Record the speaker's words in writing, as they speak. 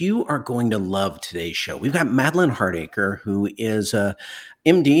You are going to love today's show. We've got Madeline Hardacre, who is a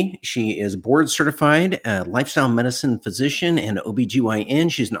MD. She is board certified lifestyle medicine physician and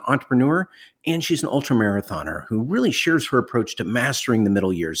OBGYN. She's an entrepreneur and she's an ultramarathoner who really shares her approach to mastering the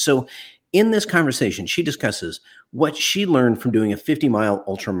middle years. So in this conversation, she discusses what she learned from doing a 50-mile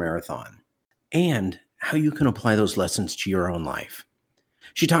ultramarathon and how you can apply those lessons to your own life.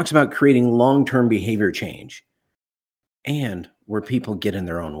 She talks about creating long-term behavior change and where people get in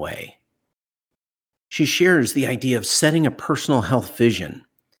their own way. She shares the idea of setting a personal health vision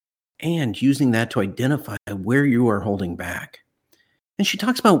and using that to identify where you are holding back. And she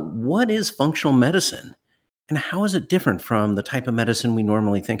talks about what is functional medicine and how is it different from the type of medicine we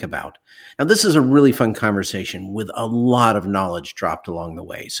normally think about. Now, this is a really fun conversation with a lot of knowledge dropped along the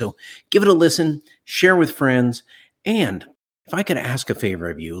way. So give it a listen, share with friends, and if I could ask a favor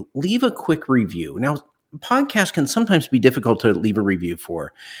of you, leave a quick review. Now, podcasts can sometimes be difficult to leave a review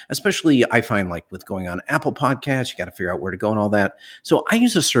for, especially I find like with going on Apple Podcasts, you got to figure out where to go and all that. So I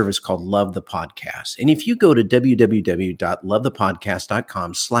use a service called Love the Podcast. And if you go to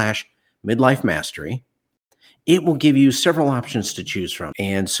www.lovethepodcast.com/midlife mastery, it will give you several options to choose from.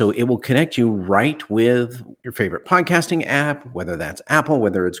 And so it will connect you right with your favorite podcasting app, whether that's Apple,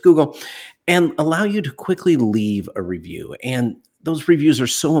 whether it's Google, and allow you to quickly leave a review. And those reviews are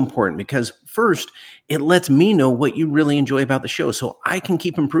so important because first, it lets me know what you really enjoy about the show so I can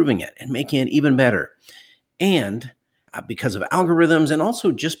keep improving it and making it even better. And because of algorithms and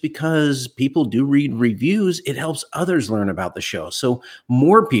also just because people do read reviews, it helps others learn about the show. So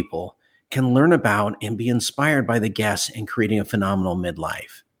more people can learn about and be inspired by the guests in creating a phenomenal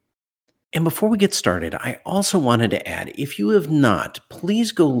midlife. And before we get started, I also wanted to add, if you have not,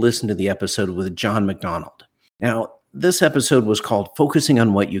 please go listen to the episode with John McDonald. Now, this episode was called Focusing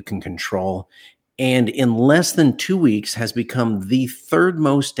on What You Can Control, and in less than 2 weeks has become the third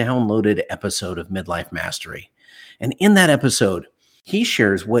most downloaded episode of Midlife Mastery. And in that episode, he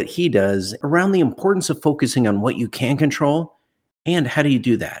shares what he does around the importance of focusing on what you can control and how do you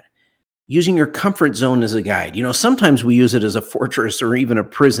do that. Using your comfort zone as a guide. You know, sometimes we use it as a fortress or even a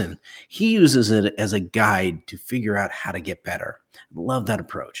prison. He uses it as a guide to figure out how to get better. Love that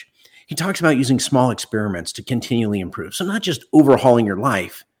approach. He talks about using small experiments to continually improve. So not just overhauling your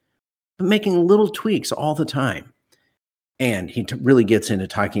life, but making little tweaks all the time. And he really gets into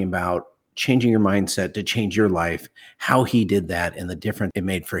talking about changing your mindset to change your life, how he did that and the difference it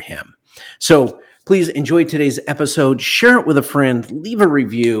made for him. So please enjoy today's episode, share it with a friend, leave a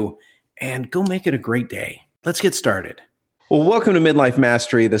review, and go make it a great day. Let's get started. Well, welcome to Midlife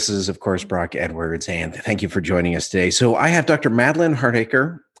Mastery. This is, of course, Brock Edwards, and thank you for joining us today. So I have Dr. Madeline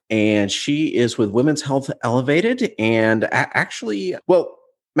Hardacre, and she is with Women's Health Elevated. And actually, well,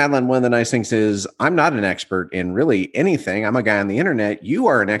 Madeline, one of the nice things is I'm not an expert in really anything. I'm a guy on the internet. You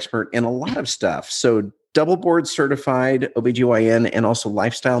are an expert in a lot of stuff. So double board certified OBGYN and also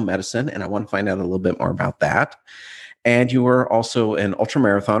lifestyle medicine. And I want to find out a little bit more about that. And you are also an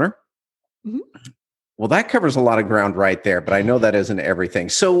ultramarathoner. Mm-hmm. Well, that covers a lot of ground right there, but I know that isn't everything.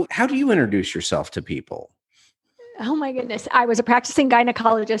 So how do you introduce yourself to people? Oh my goodness. I was a practicing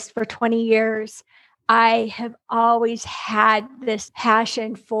gynecologist for 20 years. I have always had this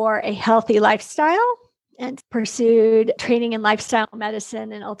passion for a healthy lifestyle and pursued training in lifestyle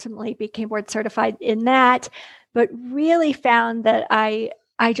medicine and ultimately became board certified in that, but really found that I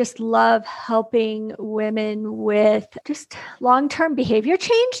just love helping women with just long-term behavior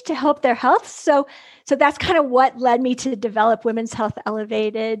change to help their health. So that's kind of what led me to develop Women's Health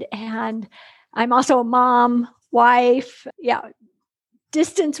Elevated. And I'm also a mom, wife,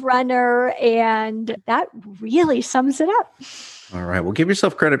 distance runner, and that really sums it up. All right. Well, give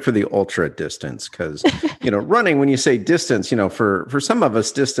yourself credit for the ultra distance because, running, when you say distance, for some of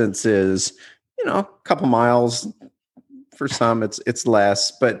us, distance is, a couple miles. For some, it's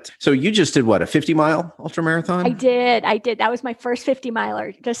less. But so you just did what, a 50-mile ultramarathon? I did. That was my first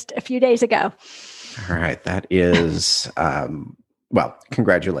 50-miler just a few days ago. All right. That is, well,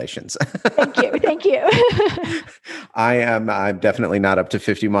 congratulations. Thank you. I'm definitely not up to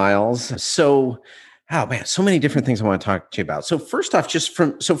 50 miles. So, oh man, so many different things I want to talk to you about. So first off, just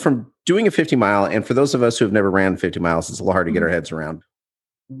from doing a 50-mile, and for those of us who have never ran 50 miles, it's a little hard to get our heads around.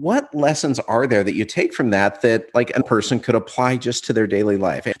 What lessons are there that you take from that like a person could apply just to their daily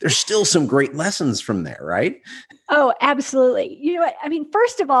life? There's still some great lessons from there, right? Oh, absolutely. You know what? I mean,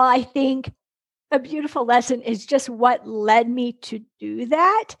 first of all, I think a beautiful lesson is just what led me to do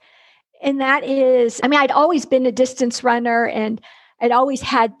that. And that is, I'd always been a distance runner and I'd always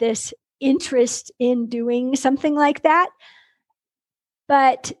had this interest in doing something like that.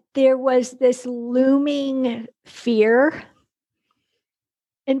 But there was this looming fear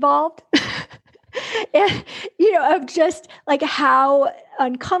involved. And, you know, of just like how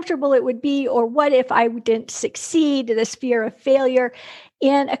uncomfortable it would be, or what if I didn't succeed, this fear of failure.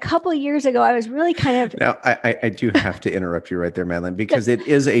 And a couple of years ago, I was really kind of. Now, I do have to interrupt you right there, Madeline, because it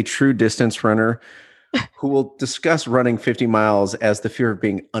is a true distance runner who will discuss running 50 miles as the fear of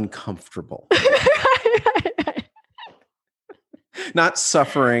being uncomfortable. Not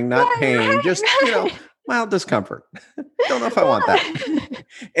suffering, not pain, just, you know, mild discomfort. Don't know if I want that.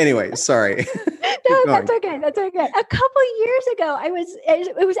 Anyway, sorry. No, that's okay. That's okay. A couple of years ago,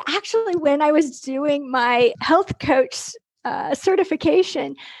 it was actually when I was doing my health coach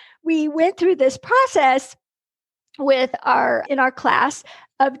certification. We went through this process in our class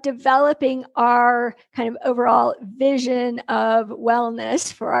of developing our kind of overall vision of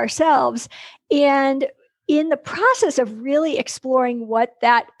wellness for ourselves. And in the process of really exploring what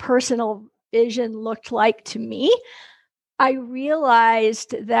that personal vision looked like to me, I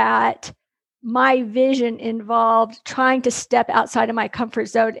realized that my vision involved trying to step outside of my comfort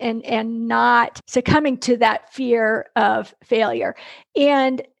zone and not succumbing to that fear of failure.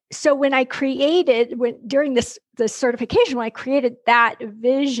 And so when I during this certification, when I created that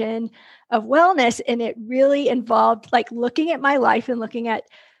vision of wellness, and it really involved like looking at my life and looking at,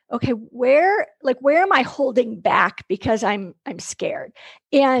 okay, where am I holding back because I'm scared?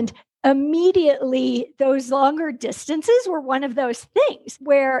 And immediately those longer distances were one of those things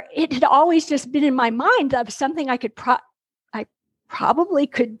where it had always just been in my mind of something I probably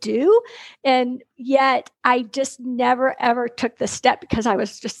could do. And yet I just never, ever took the step because I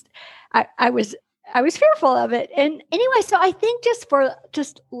was fearful of it. And anyway, so I think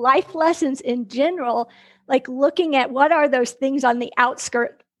just life lessons in general, like looking at what are those things on the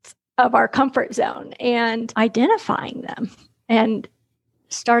outskirts of our comfort zone and identifying them and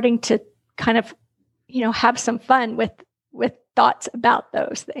starting to kind of, you know, have some fun with thoughts about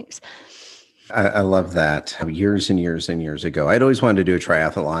those things. I love that. Years and years and years ago, I'd always wanted to do a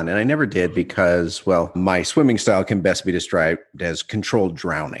triathlon, and I never did because, well, my swimming style can best be described as controlled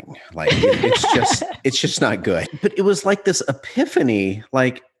drowning. Like it's just not good. But it was like this epiphany,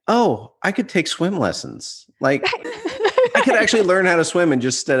 like, oh, I could take swim lessons. Like I could actually learn how to swim, and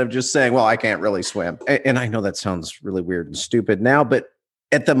instead of just saying, well, I can't really swim. And I know that sounds really weird and stupid now, but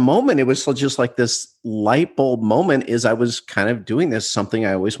at the moment, it was just like this light bulb moment is I was kind of doing this, something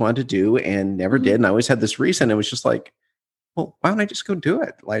I always wanted to do and never did. And I always had this reason. It was just like, well, why don't I just go do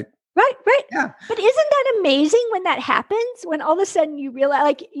it? Like, right. Yeah. But isn't that amazing when that happens? When all of a sudden you realize,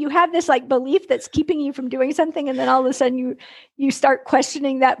 like, you have this like belief that's keeping you from doing something. And then all of a sudden you start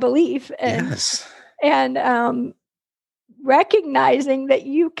questioning that belief. And, yes. And, recognizing that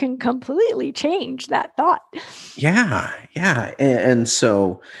you can completely change that thought. Yeah. And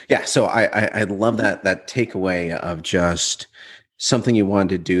so I love that takeaway of just something you wanted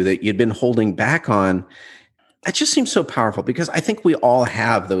to do that you'd been holding back on. That just seems so powerful because I think we all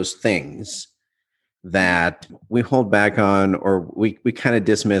have those things that we hold back on, or we kind of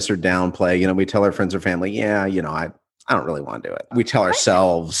dismiss or downplay. You know, we tell our friends or family, yeah, you know, I don't really want to do it. We tell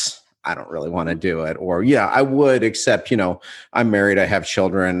ourselves, I don't really want to do it. Or, yeah, I would, except, you know, I'm married, I have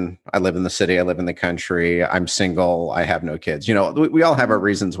children, I live in the city, I live in the country, I'm single, I have no kids. You know, we all have our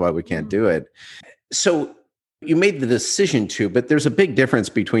reasons why we can't do it. So you made the decision to, but there's a big difference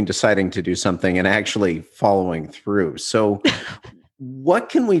between deciding to do something and actually following through. So what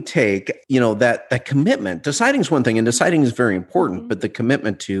can we take, you know, that commitment? Deciding is one thing, and deciding is very important, but the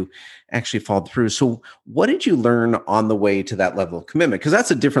commitment to actually follow through. So what did you learn on the way to that level of commitment? Because that's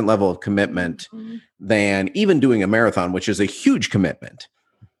a different level of commitment than even doing a marathon, which is a huge commitment.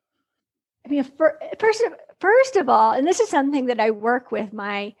 I mean, first of all, and this is something that I work with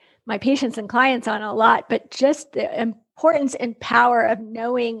my patients and clients on a lot, but just the importance and power of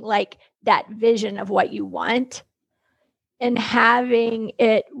knowing like that vision of what you want and having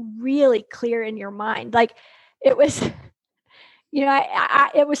it really clear in your mind. Like it was, you know,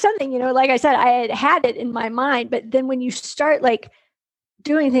 it was something, you know, like I said, I had it in my mind, but then when you start like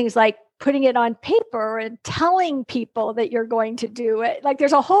doing things like putting it on paper and telling people that you're going to do it, like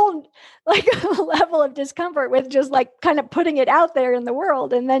there's a whole like level of discomfort with just like kind of putting it out there in the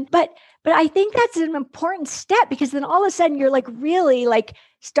world. And then, but I think that's an important step, because then all of a sudden you're like really like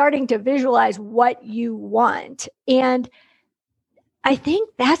starting to visualize what you want. And I think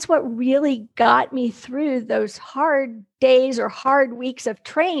that's what really got me through those hard days or hard weeks of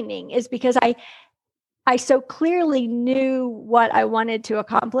training, is because I so clearly knew what I wanted to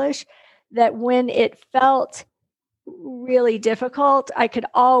accomplish that when it felt really difficult, I could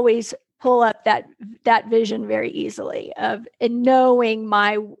always pull up that vision very easily of, and knowing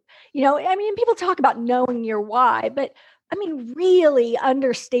my, you know, I mean, people talk about knowing your why, but really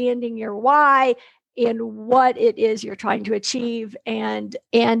understanding your why and what it is you're trying to achieve, and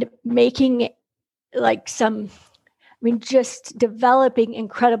making like just developing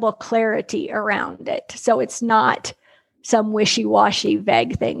incredible clarity around it. So it's not some wishy-washy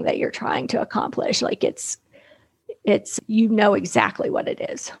vague thing that you're trying to accomplish. Like it's exactly what it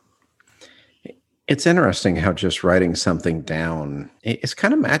is. It's interesting how just writing something down is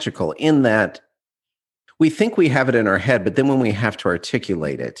kind of magical in that we think we have it in our head, but then when we have to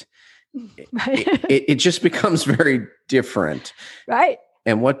articulate it, right. it just becomes very different. Right.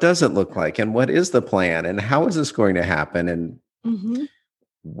 And what does it look like? And what is the plan? And how is this going to happen? And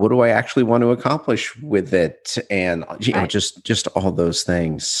what do I actually want to accomplish with it? And just all those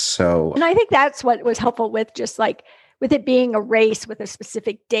things. So, and I think that's what was helpful with just like with it being a race with a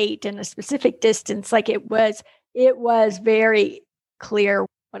specific date and a specific distance. Like it was very clear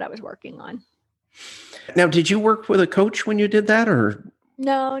what I was working on. Now, did you work with a coach when you did that, or?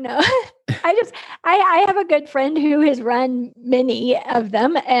 No. I have a good friend who has run many of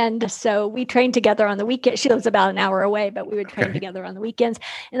them. And so we trained together on the weekend. She lives about an hour away, but we would train together on the weekends.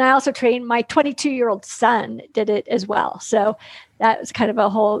 And I also trained my 22-year-old son did it as well. So that was kind of a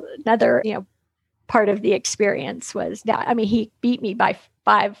whole another, part of the experience was that, he beat me by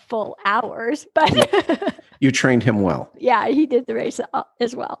 5 full hours, but you trained him well. Yeah, he did the race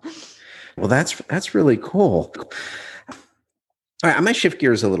as well. Well, that's really cool. All right, I'm going to shift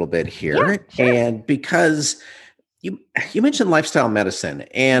gears a little bit here. Yeah, sure. And because you mentioned lifestyle medicine,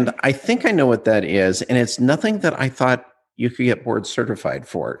 and I think I know what that is, and it's nothing that I thought you could get board certified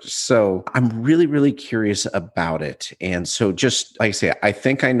for. So I'm really, really curious about it. And so just like I say, I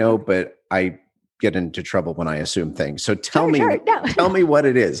think I know, but I get into trouble when I assume things. So tell me what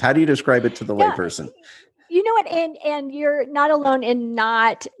it is. How do you describe it to the layperson? You know what? And you're not alone in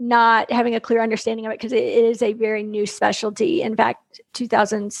not having a clear understanding of it, because it is a very new specialty. In fact,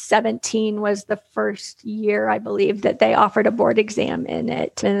 2017 was the first year, I believe, that they offered a board exam in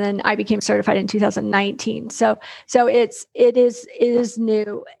it. And then I became certified in 2019. So it is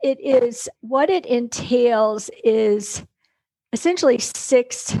new. It is what it entails is essentially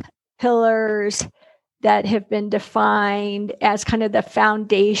 6 pillars that have been defined as kind of the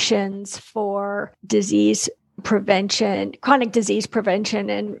foundations for disease prevention, chronic disease prevention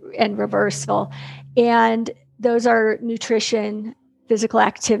and reversal. And those are nutrition, physical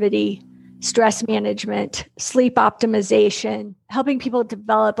activity, stress management, sleep optimization, helping people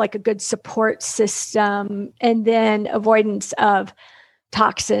develop like a good support system, and then avoidance of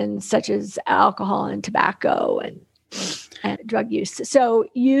toxins such as alcohol and tobacco and drug use. So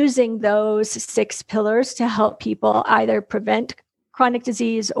using those 6 pillars to help people either prevent chronic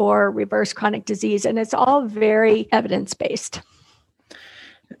disease or reverse chronic disease. And it's all very evidence-based.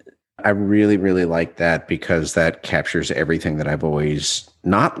 I really, really like that, because that captures everything that I've always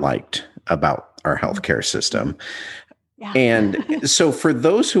not liked about our healthcare system. Yeah. And so for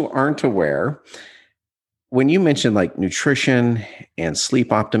those who aren't aware, when you mentioned like nutrition and sleep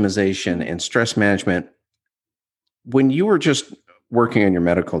optimization and stress management, when you were just working on your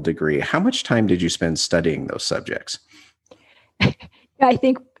medical degree, how much time did you spend studying those subjects? I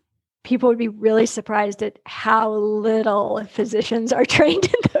think people would be really surprised at how little physicians are trained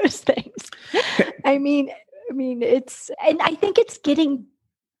in those things. I mean, and I think it's getting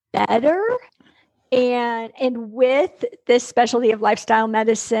better. And with this specialty of lifestyle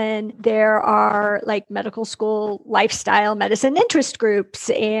medicine, there are like medical school lifestyle medicine interest groups,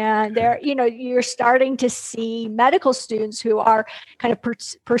 and you're starting to see medical students who are kind of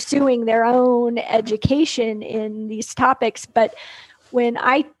pursuing their own education in these topics. But when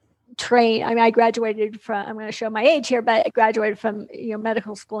I I graduated from, I'm going to show my age here, but I graduated from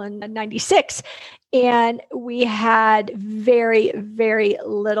medical school in 96. And we had very, very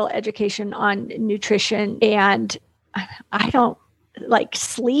little education on nutrition. And I don't like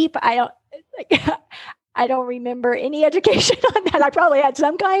sleep. I don't remember any education on that. I probably had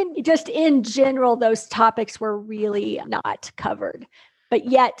some kind. Just in general, those topics were really not covered, but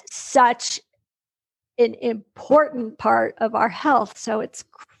yet such an important part of our health. So it's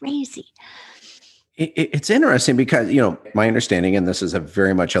crazy. It's interesting because, my understanding, and this is a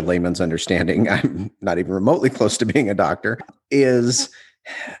very much a layman's understanding, I'm not even remotely close to being a doctor, is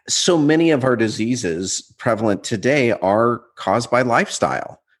so many of our diseases prevalent today are caused by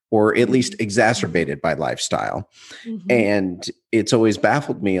lifestyle, or at least exacerbated by lifestyle. Mm-hmm. And it's always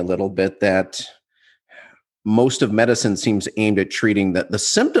baffled me a little bit that most of medicine seems aimed at treating the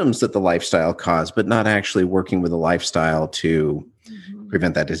symptoms that the lifestyle cause, but not actually working with the lifestyle to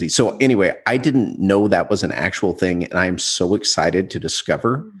prevent that disease. So anyway, I didn't know that was an actual thing. And I'm so excited to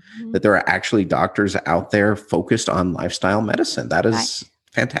discover that there are actually doctors out there focused on lifestyle medicine. That is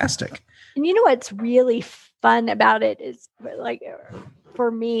fantastic. And you know what's really fun about it is, like,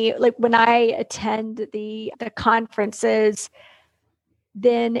 for me, like when I attend the conferences,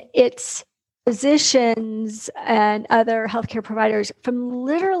 then it's physicians and other healthcare providers from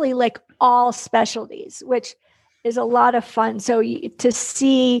literally like all specialties, which is a lot of fun. So to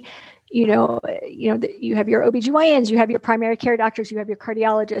see, you have your OBGYNs, you have your primary care doctors, you have your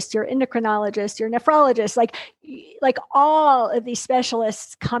cardiologists, your endocrinologists, your nephrologists, like all of these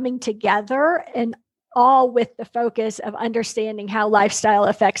specialists coming together, and all with the focus of understanding how lifestyle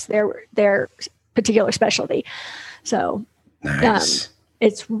affects their particular specialty. So nice.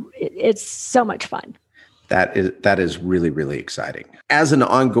 It's so much fun. That is really, really exciting. As an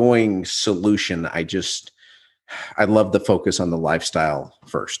ongoing solution, I love the focus on the lifestyle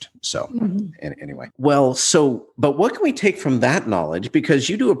first. So anyway, but what can we take from that knowledge? Because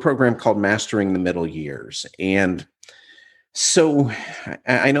you do a program called Mastering the Middle Years. And so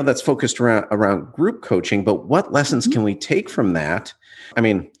I know that's focused around group coaching, but what lessons can we take from that? I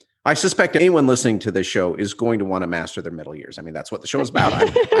mean, I suspect anyone listening to this show is going to want to master their middle years. I mean, that's what the show is about.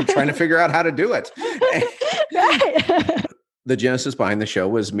 I'm trying to figure out how to do it. Right. The genesis behind the show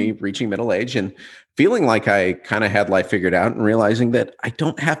was me reaching middle age and feeling like I kind of had life figured out, and realizing that I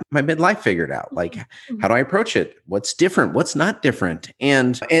don't have my midlife figured out. Like, how do I approach it? What's different? What's not different?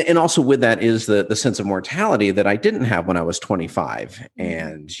 And also with that is the sense of mortality that I didn't have when I was 25.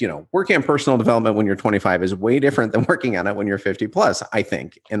 And, working on personal development when you're 25 is way different than working on it when you're 50 plus, I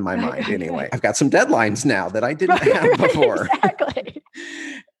think, in my mind anyway. I've got some deadlines now that I didn't have before. Exactly.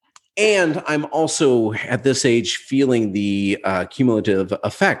 And I'm also at this age feeling the cumulative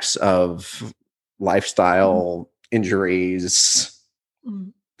effects of lifestyle injuries,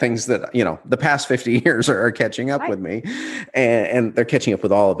 things that, the past 50 years are catching up with me, and they're catching up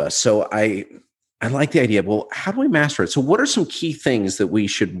with all of us. So I like the idea. Well, how do we master it? So what are some key things that we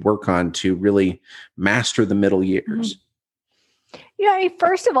should work on to really master the middle years?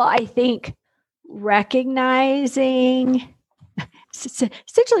 First of all, I think recognizing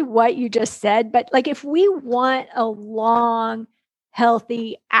essentially what you just said, but like, if we want a long,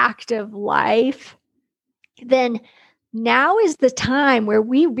 healthy, active life, then now is the time where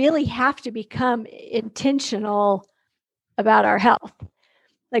we really have to become intentional about our health.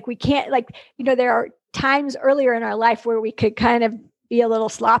 Like, we can't, there are times earlier in our life where we could kind of be a little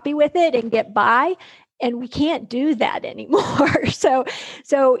sloppy with it and get by, and we can't do that anymore. So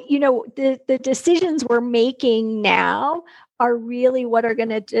the decisions we're making now are really what are going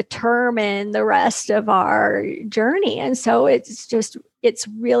to determine the rest of our journey. And so it's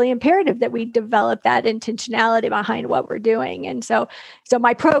really imperative that we develop that intentionality behind what we're doing. And so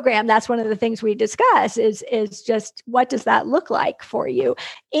my program, that's one of the things we discuss is just, what does that look like for you?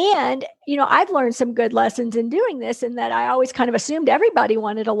 And, I've learned some good lessons in doing this, in that I always kind of assumed everybody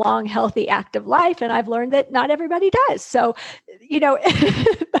wanted a long, healthy, active life. And I've learned that not everybody does. So,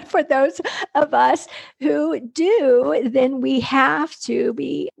 but for those of us who do, then we have to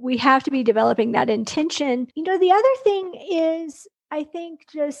be developing that intention. The other thing is, I think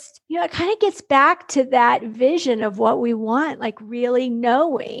just, it kind of gets back to that vision of what we want, like really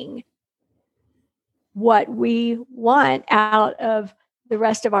knowing what we want out of the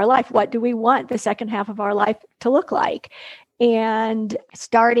rest of our life. What do we want the second half of our life to look like? And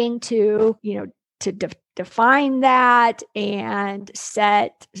starting to, define that and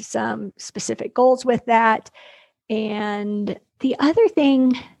set some specific goals with that. And the other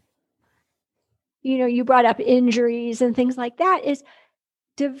thing, you brought up injuries and things like that, is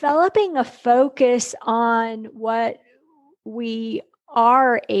developing a focus on what we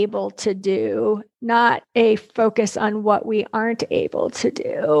are able to do, not a focus on what we aren't able to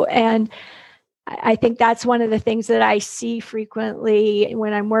do. And I think that's one of the things that I see frequently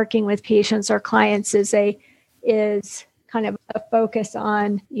when I'm working with patients or clients is kind of a focus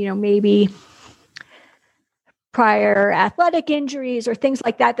on, maybe prior athletic injuries or things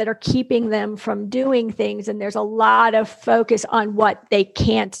like that are keeping them from doing things. And there's a lot of focus on what they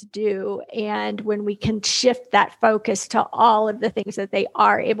can't do. And when we can shift that focus to all of the things that they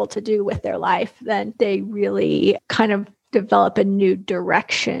are able to do with their life, then they really kind of develop a new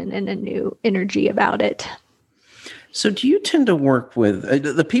direction and a new energy about it. So do you tend to work with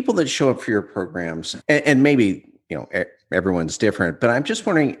the people that show up for your programs, and maybe, everyone's different, but I'm just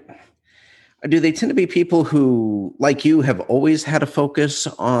wondering, do they tend to be people who, like you, have always had a focus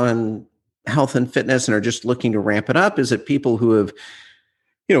on health and fitness and are just looking to ramp it up? Is it people who have,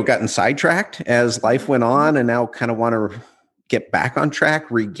 gotten sidetracked as life went on and now kind of want to get back on track,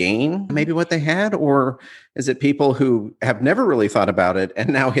 regain maybe what they had? Or is it people who have never really thought about it and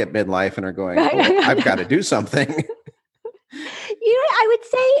now hit midlife and are going, oh, I've got to do something? I would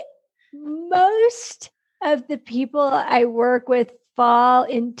say most of the people I work with fall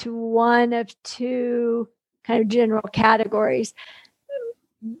into one of two kind of general categories.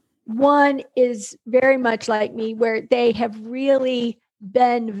 One is very much like me, where they have really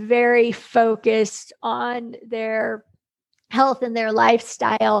been very focused on their health and their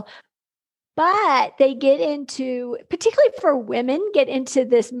lifestyle, but they get into, particularly for women, get into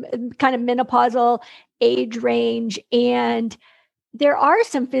this kind of menopausal age range, and there are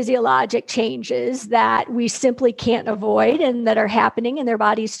some physiologic changes that we simply can't avoid and that are happening, and their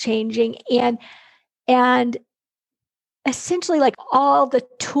body's changing, and essentially, like, all the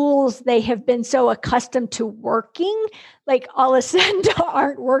tools they have been so accustomed to working, like, all of a sudden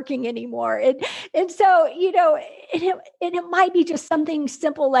aren't working anymore. And so, it might be just something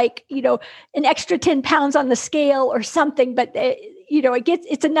simple, like, an extra 10 pounds on the scale or something, but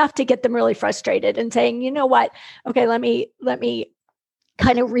it's enough to get them really frustrated and saying, you know what, okay, let me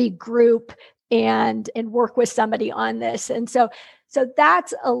kind of regroup and work with somebody on this. And so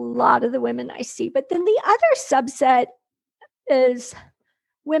that's a lot of the women I see. But then the other subset is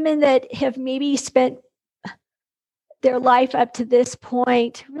women that have maybe spent their life up to this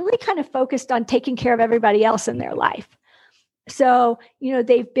point really kind of focused on taking care of everybody else in their life. So,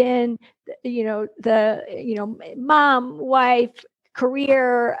 they've been, mom, wife,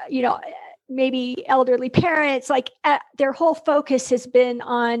 career, maybe elderly parents, like their whole focus has been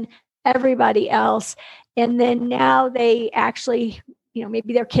on everybody else. And then now they actually,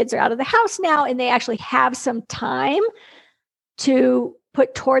 maybe their kids are out of the house now, and they actually have some time to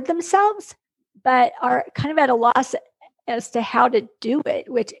put toward themselves, but are kind of at a loss as to how to do it,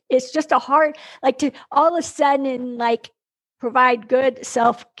 which is just a hard, like, to all of a sudden, like, provide good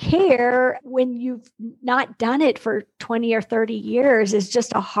self-care when you've not done it for 20 or 30 years is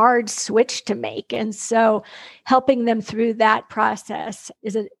just a hard switch to make. And so helping them through that process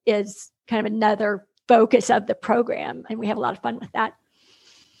is kind of another focus of the program. And we have a lot of fun with that.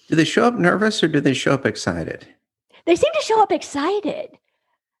 Do they show up nervous or do they show up excited? They seem to show up excited.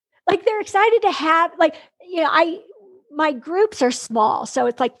 Like, they're excited to have, like, my groups are small. So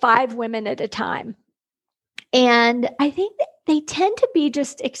it's like 5 women at a time. And I think that they tend to be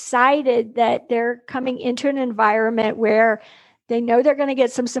just excited that they're coming into an environment where they know they're going to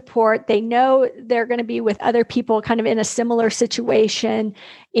get some support. They know they're going to be with other people kind of in a similar situation,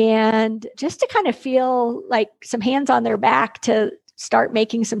 and just to kind of feel like some hands on their back to start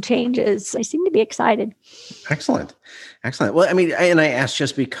making some changes. I seem to be excited. Excellent. Well, I mean, and I asked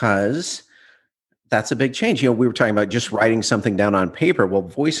just because that's a big change. We were talking about just writing something down on paper. Well,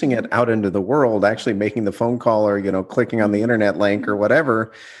 voicing it out into the world, actually making the phone call or, clicking on the internet link or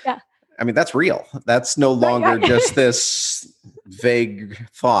whatever. Yeah. I mean, that's real. That's no longer just this vague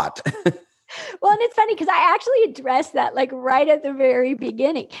thought. Well, and it's funny because I actually addressed that, like, right at the very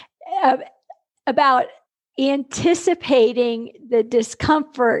beginning, about anticipating the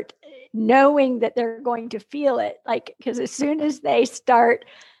discomfort, knowing that they're going to feel it. Like, because as soon as they start,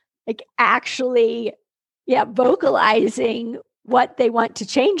 like, actually, vocalizing what they want to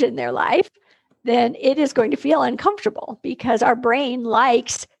change in their life, then it is going to feel uncomfortable, because our brain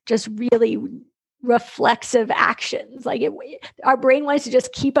likes just really reflexive actions. Like, our brain wants to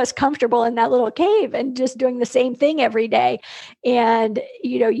just keep us comfortable in that little cave and just doing the same thing every day. And,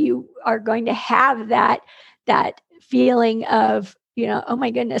 you are going to have that feeling of, oh my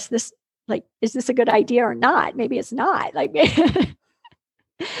goodness, this, like, is this a good idea or not? Maybe it's not. Like,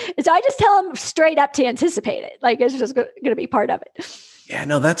 so I just tell them straight up to anticipate it. Like, it's just going to be part of it. Yeah,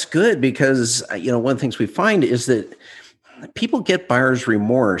 no, that's good, because, one of the things we find is that people get buyer's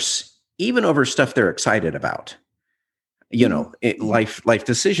remorse even over stuff they're excited about. Life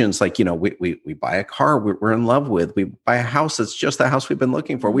decisions, like, we buy a car we're in love with, we buy a house that's just the house we've been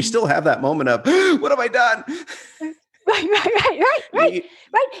looking for. We still have that moment of, what have I done? Right.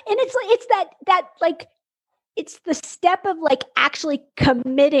 And it's that like, it's the step of, like, actually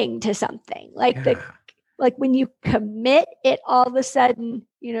committing to something. Like, like when you commit, it all of a sudden,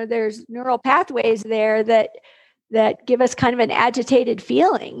 there's neural pathways there that give us kind of an agitated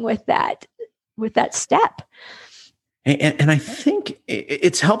feeling with that step. And I think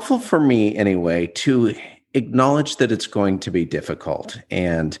it's helpful for me anyway to acknowledge that it's going to be difficult.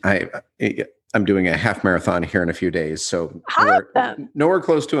 And I'm doing a half marathon here in a few days, so nowhere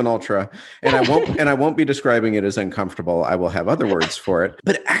close to an ultra. And I won't be describing it as uncomfortable. I will have other words for it.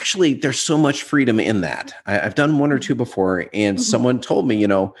 But actually, there's so much freedom in that. I've done 1 or 2 before, and someone told me,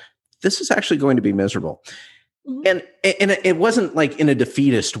 this is actually going to be miserable. Mhm. And it wasn't like in a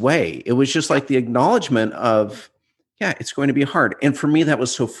defeatist way. It was just like the acknowledgement of, yeah, it's going to be hard. And for me, that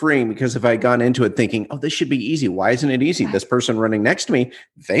was so freeing because if I had gone into it thinking, oh, this should be easy. Why isn't it easy? Right. This person running next to me,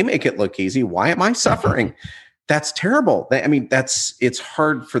 they make it look easy. Why am I suffering? That's terrible. I mean, it's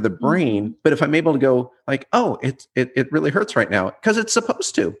hard for the brain. But if I'm able to go like, oh, it really hurts right now because it's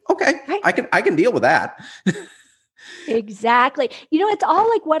supposed to. Okay, Right. I can deal with that. Exactly. It's all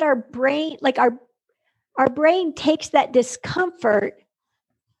like what our brain, like our brain takes that discomfort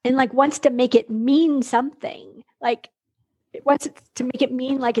and like wants to make it mean something. Like it wants to make it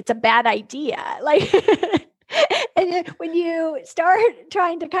mean like it's a bad idea. Like, and when you start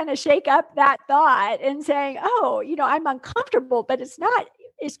trying to kind of shake up that thought and saying, oh, I'm uncomfortable, but it's not,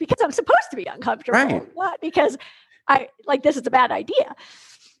 it's because I'm supposed to be uncomfortable, Right. not because this is a bad idea.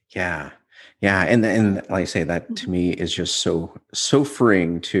 Yeah. Yeah. And like I say, that to me is just so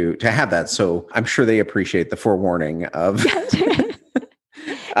freeing to have that. So I'm sure they appreciate the forewarning of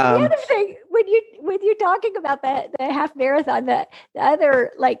The other thing, when you're talking about the half marathon, the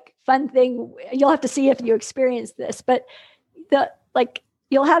other like fun thing, you'll have to see if you experience this, but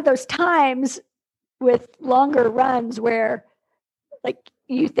you'll have those times with longer runs where like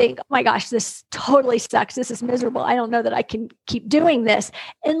you think, oh my gosh, this totally sucks. This is miserable. I don't know that I can keep doing this.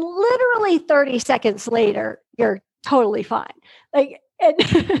 And literally 30 seconds later, you're totally fine. Like,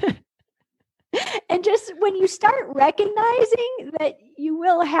 and and just when you start recognizing that you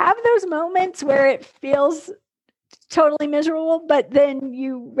will have those moments where it feels totally miserable, but then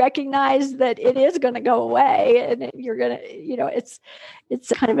you recognize that it is going to go away and you're going to,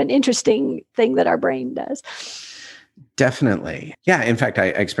 it's kind of an interesting thing that our brain does. Definitely. Yeah. In fact, I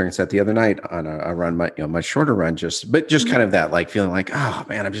experienced that the other night on a run, much shorter run, but just kind of that, like feeling like, oh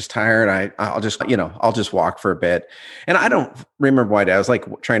man, I'm just tired. I'll just walk for a bit. And I don't remember why I was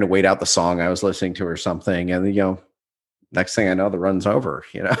like trying to wait out the song I was listening to or something. And, next thing I know, the run's over,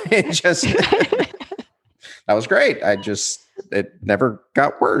 it just, that was great. It never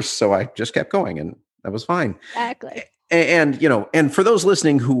got worse. So I just kept going and that was fine. Exactly. And for those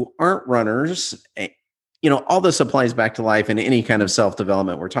listening who aren't runners, all this applies back to life and any kind of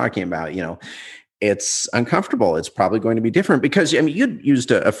self-development we're talking about. It's uncomfortable. It's probably going to be different because, you used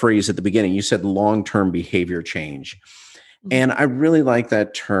a phrase at the beginning. You said long-term behavior change. And I really like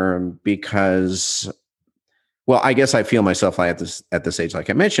that term because, well, I guess I feel myself at this age, like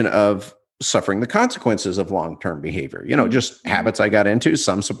I mentioned, of suffering the consequences of long-term behavior, just habits I got into.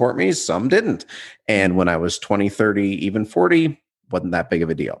 Some support me, some didn't. And when I was 20, 30, even 40, wasn't that big of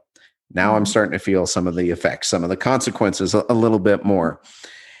a deal. Now I'm starting to feel some of the effects, some of the consequences a little bit more.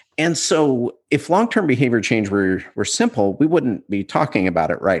 And so if long-term behavior change were simple, we wouldn't be talking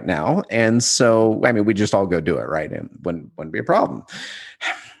about it right now. And so, we just all go do it, right? And wouldn't be a problem.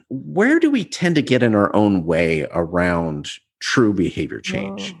 Where do we tend to get in our own way around true behavior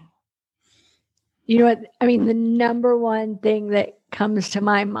change? You know what? The number one thing that comes to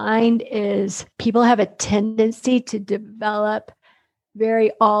my mind is people have a tendency to develop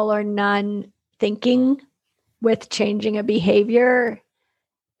very all or none thinking with changing a behavior.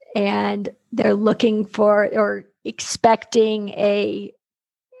 And they're looking for or expecting a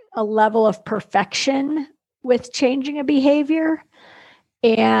level of perfection with changing a behavior.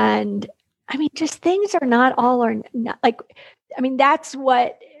 And just things are not all or not that's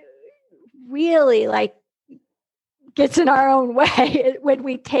what really gets in our own way when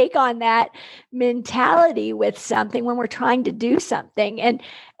we take on that mentality with something, when we're trying to do something. And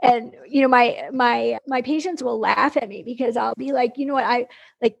my patients will laugh at me because I'll be like,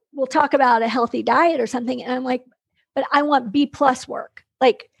 we'll talk about a healthy diet or something. And I'm like, but I want B+ work.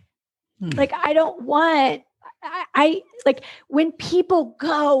 I don't want, I when people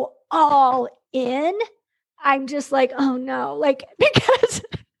go all in, I'm just like, oh no, because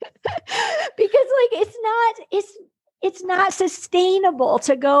it's not sustainable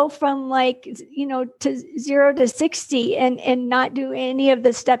to go from to 0 to 60 and not do any of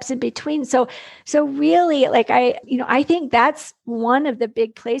the steps in between. So really I think that's one of the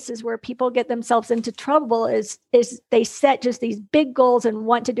big places where people get themselves into trouble is they set just these big goals and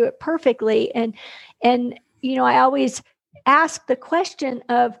want to do it perfectly. And I always ask the question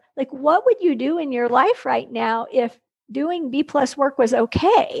of what would you do in your life right now if doing B+ work was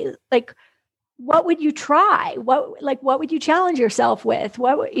okay? What would you try? What would you challenge yourself with?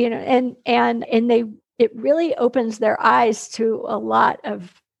 It really opens their eyes to a lot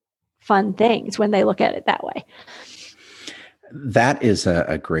of fun things when they look at it that way. That is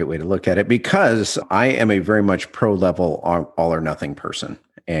a great way to look at it because I am a very much pro level all or nothing person.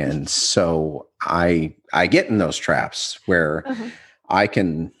 And so I get in those traps where I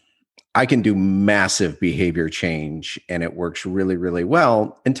can I can do massive behavior change and it works really, really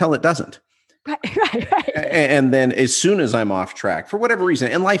well until it doesn't. Right. And then as soon as I'm off track, for whatever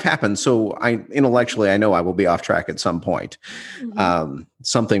reason, and life happens, so intellectually, I know I will be off track at some point. Mm-hmm.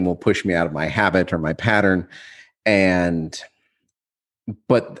 Something will push me out of my habit or my pattern.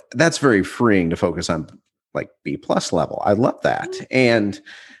 But that's very freeing to focus on like B+ level. I love that. Mm-hmm. And,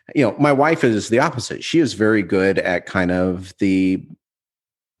 my wife is the opposite. She is very good at kind of the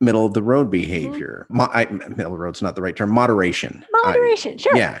middle of the road behavior. Middle of the road's not the right term. Moderation.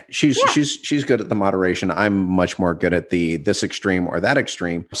 Sure. Yeah, she's good at the moderation. I'm much more good at this extreme or that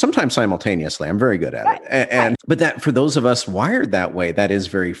extreme. Sometimes simultaneously. I'm very good at it. But that for those of us wired that way, that is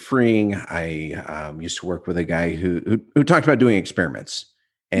very freeing. I used to work with a guy who talked about doing experiments,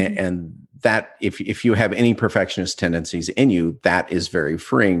 and that if you have any perfectionist tendencies in you, that is very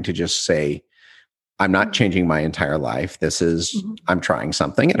freeing to just say, I'm not changing my entire life. This is, I'm trying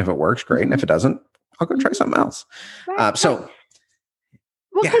something. And if it works, great. And if it doesn't, I'll go try something else. Well,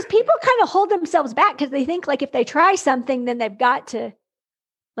 because people kind of hold themselves back because they think like if they try something, then they've got to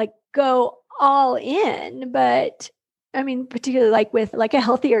like go all in. But I mean, particularly like with like a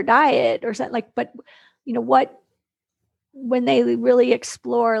healthier diet or something like, but when they really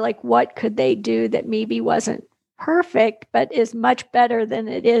explore, like what could they do that maybe wasn't perfect, but is much better than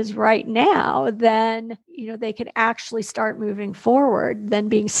it is right now, then, they can actually start moving forward than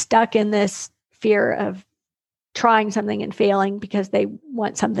being stuck in this fear of trying something and failing because they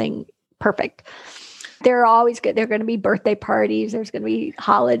want something perfect. They're always good. They're going to be birthday parties. There's going to be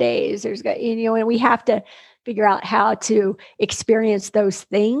holidays. And we have to figure out how to experience those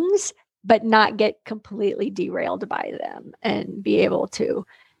things, but not get completely derailed by them and be able to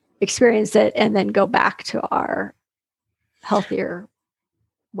experience it and then go back to our healthier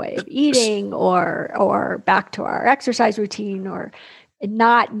way of eating or back to our exercise routine, or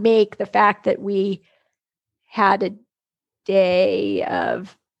not make the fact that we had a day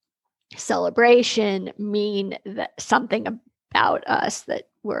of celebration mean that something about us that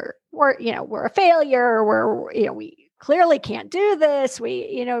we're a failure, or we clearly can't do this.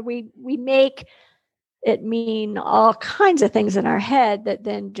 We make it mean all kinds of things in our head that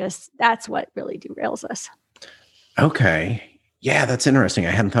then that's what really derails us. Okay. Yeah, that's interesting.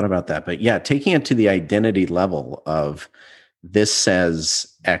 I hadn't thought about that. But yeah, taking it to the identity level of this says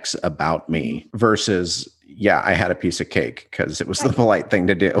X about me versus, yeah, I had a piece of cake because it was the polite thing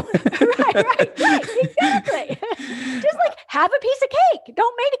to do. Right. Exactly. Just like have a piece of cake.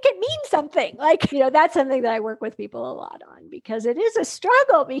 Don't make it mean something. Like, that's something that I work with people a lot on because it is a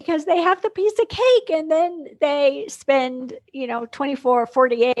struggle because they have the piece of cake and then they spend, 24,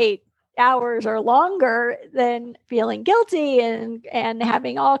 48 hours or longer than feeling guilty and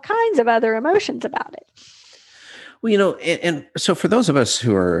having all kinds of other emotions about it. Well, and so for those of us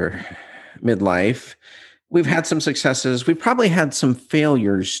who are midlife, we've had some successes. We've probably had some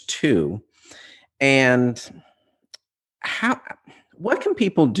failures too. And what can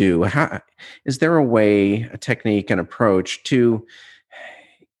people do? Is there a way, a technique, an approach to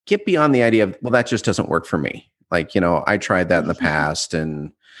get beyond the idea of, well, that just doesn't work for me. Like, I tried that in the past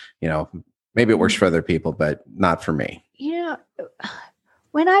and, maybe it works for other people, but not for me.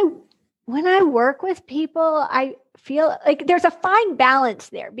 When I work with people, I feel like there's a fine balance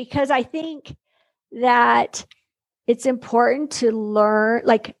there because I think that it's important to learn,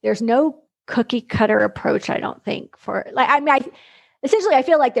 like there's no cookie cutter approach, I don't think essentially I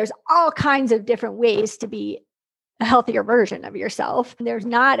feel like there's all kinds of different ways to be a healthier version of yourself. There's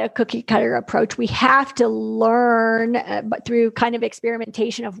not a cookie cutter approach. We have to learn but through kind of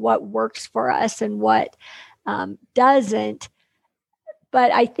experimentation of what works for us and what doesn't.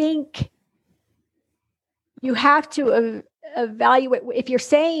 But I think you have to evaluate if you're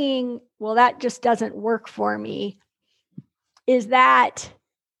saying, well, that just doesn't work for me. Is that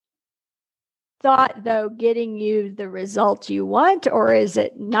thought, though, getting you the result you want, or is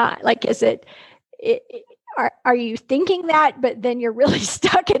it not? Like, are you thinking that, but then you're really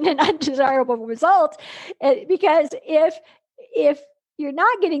stuck in an undesirable result? Because if you're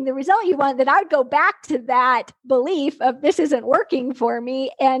not getting the result you want, then I'd go back to that belief of this isn't working for me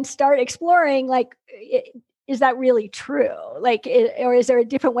and start exploring, like, is that really true? Like, or is there a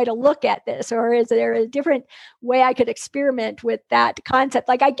different way to look at this? Or is there a different way I could experiment with that concept?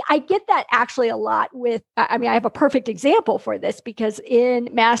 Like, I get that actually a lot with, I have a perfect example for this because in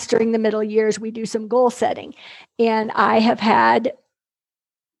Mastering the Middle Years, we do some goal setting. And I have had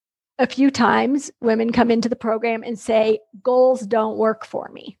a few times women come into the program and say, goals don't work for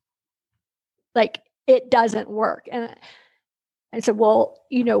me. Like, it doesn't work. And I said, well,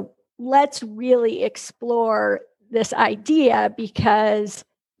 let's really explore this idea because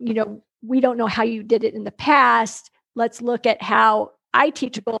we don't know how you did it in the past. Let's look at how I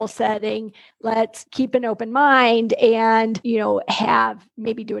teach goal setting. Let's keep an open mind and, have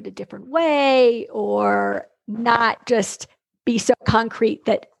maybe do it a different way, or not just be so concrete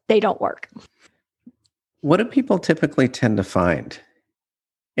that they don't work. What do people typically tend to find?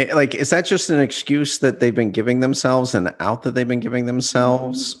 Like, is that just an excuse that they've been giving themselves, an out that they've been giving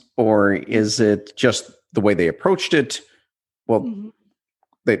themselves? Or is it just the way they approached it? Well,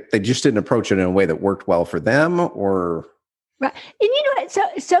 they just didn't approach it in a way that worked well for them, or... Right. And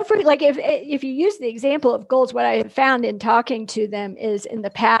so for like, if you use the example of goals, what I have found in talking to them is in the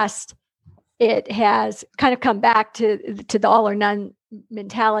past, it has kind of come back to the all or none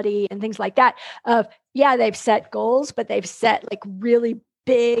mentality and things like that of, they've set goals, but they've set like really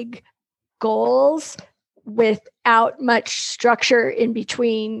big goals without much structure in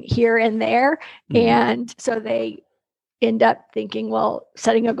between here and there. And so they end up thinking, well,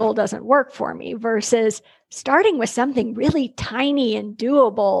 setting a goal doesn't work for me, versus starting with something really tiny and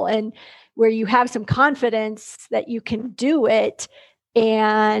doable, and where you have some confidence that you can do it,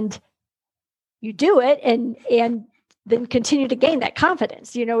 and you do it, and then continue to gain that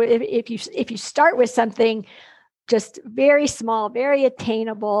confidence. If you start with something just very small, very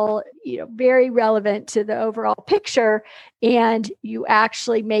attainable, very relevant to the overall picture, and you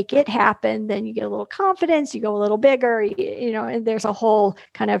actually make it happen, then you get a little confidence, you go a little bigger, and there's a whole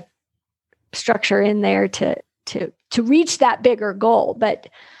kind of structure in there to reach that bigger goal. But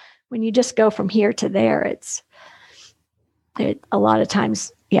when you just go from here to there, it's a lot of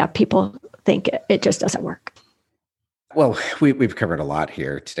times, people think it just doesn't work. Well, we've covered a lot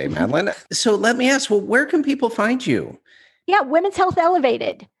here today, Madeline. So let me ask, where can people find you? Yeah, Women's Health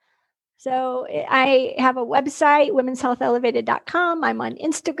Elevated. So I have a website, womenshealthelevated.com. I'm on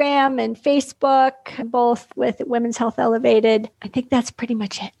Instagram and Facebook, both with Women's Health Elevated. I think that's pretty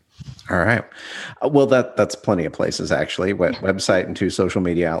much it. All right. Well, that's plenty of places, actually. Website and 2 social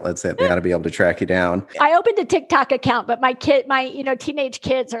media outlets that they ought to be able to track you down. I opened a TikTok account, but my teenage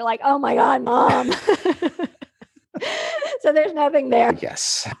kids are like, "Oh my God, Mom." So there's nothing there.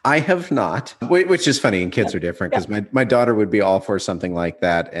 Yes, I have not, which is funny. And kids are different, because my daughter would be all for something like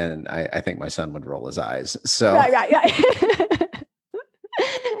that. And I think my son would roll his eyes. So right.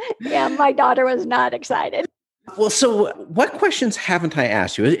 Yeah, my daughter was not excited. Well, so what questions haven't I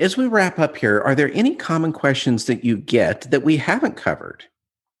asked you? As we wrap up here, are there any common questions that you get that we haven't covered?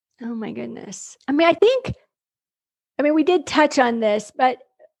 Oh my goodness. We did touch on this, but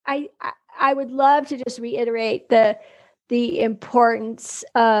I would love to just reiterate the importance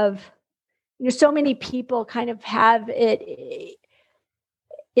of, so many people kind of have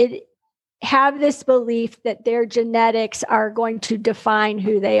have this belief that their genetics are going to define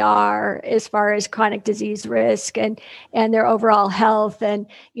who they are as far as chronic disease risk and their overall health. And,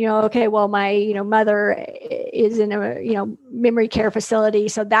 okay, well, my, mother is in a, memory care facility,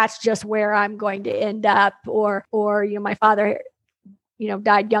 so that's just where I'm going to end up. Or, my father,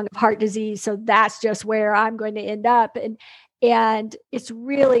 died young of heart disease, so that's just where I'm going to end up. And it's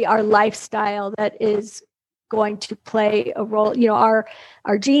really our lifestyle that is going to play a role.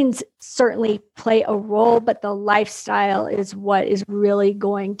 Our genes certainly play a role, but the lifestyle is what is really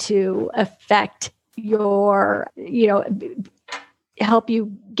going to affect your, help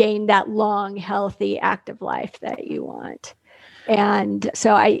you gain that long, healthy, active life that you want. And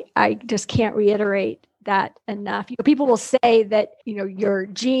so I just can't reiterate that enough. People will say that, your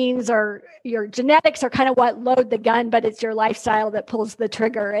genetics are kind of what load the gun, but it's your lifestyle that pulls the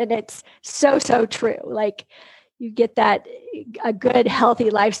trigger. And it's so true. Like, you get a good, healthy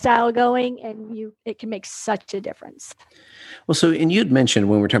lifestyle going, and it can make such a difference. Well, so, and you'd mentioned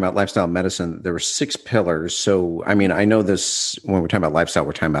when we were talking about lifestyle medicine, there were 6 pillars. So, I know this, when we're talking about lifestyle,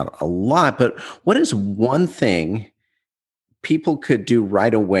 we're talking about a lot, but what is one thing people could do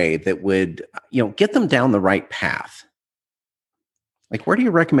right away that would, get them down the right path? Like, where do you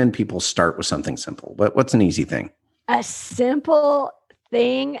recommend people start with something simple? What's an easy thing? A simple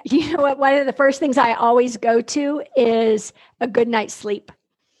thing. What? One of the first things I always go to is a good night's sleep.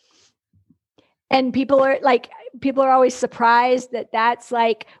 And people are always surprised that that's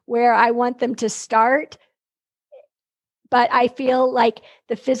like where I want them to start. But I feel like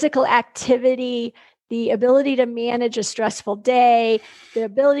the physical activity, the ability to manage a stressful day, the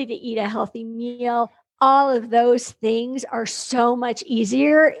ability to eat a healthy meal, all of those things are so much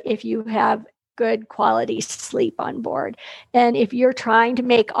easier if you have good quality sleep on board. And if you're trying to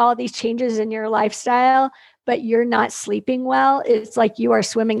make all these changes in your lifestyle, but you're not sleeping well, it's like you are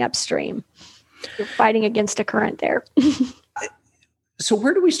swimming upstream. You're fighting against a current there. So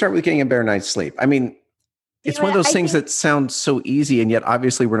where do we start with getting a better night's sleep? It's one of those things that sounds so easy, and yet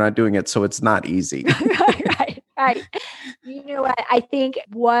obviously we're not doing it, so it's not easy. Right. You know what? I think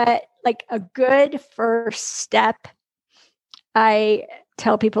like a good first step I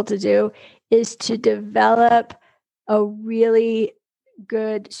tell people to do is to develop a really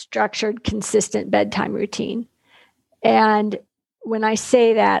good, structured, consistent bedtime routine. And when I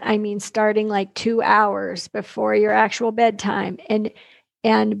say that, I mean starting like 2 hours before your actual bedtime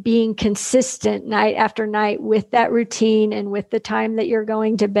and being consistent night after night with that routine and with the time that you're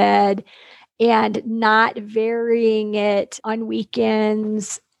going to bed, and not varying it on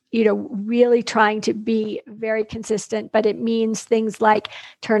weekends, really trying to be very consistent. But it means things like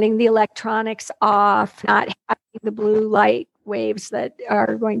turning the electronics off, not having the blue light waves that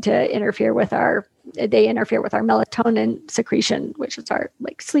are going to interfere with our melatonin secretion, which is our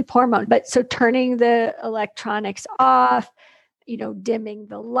like sleep hormone. But so turning the electronics off, dimming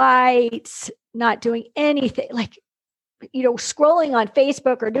the lights, not doing anything like, scrolling on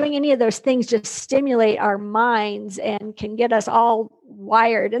Facebook or doing any of those things just stimulate our minds and can get us all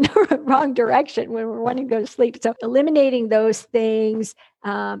wired in the wrong direction when we're wanting to go to sleep. So eliminating those things,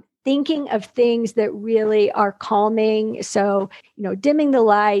 thinking of things that really are calming. So, dimming the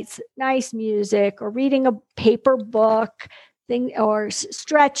lights, nice music, or reading a paper book, or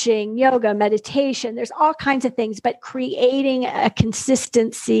stretching, yoga, meditation. There's all kinds of things, but creating a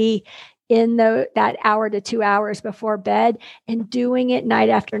consistency in that hour to 2 hours before bed and doing it night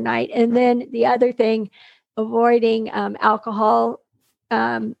after night. And then the other thing, avoiding alcohol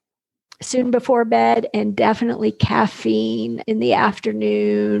soon before bed, and definitely caffeine in the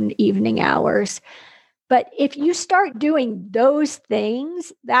afternoon, evening hours. But if you start doing those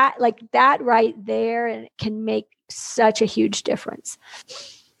things, that right there can make such a huge difference.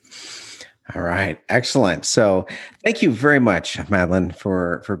 All right. Excellent. So thank you very much, Madeline,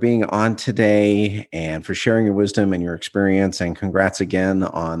 for being on today and for sharing your wisdom and your experience. And congrats again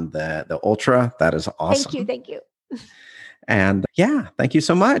on the Ultra. That is awesome. Thank you. And yeah, thank you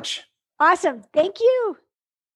so much. Awesome. Thank you.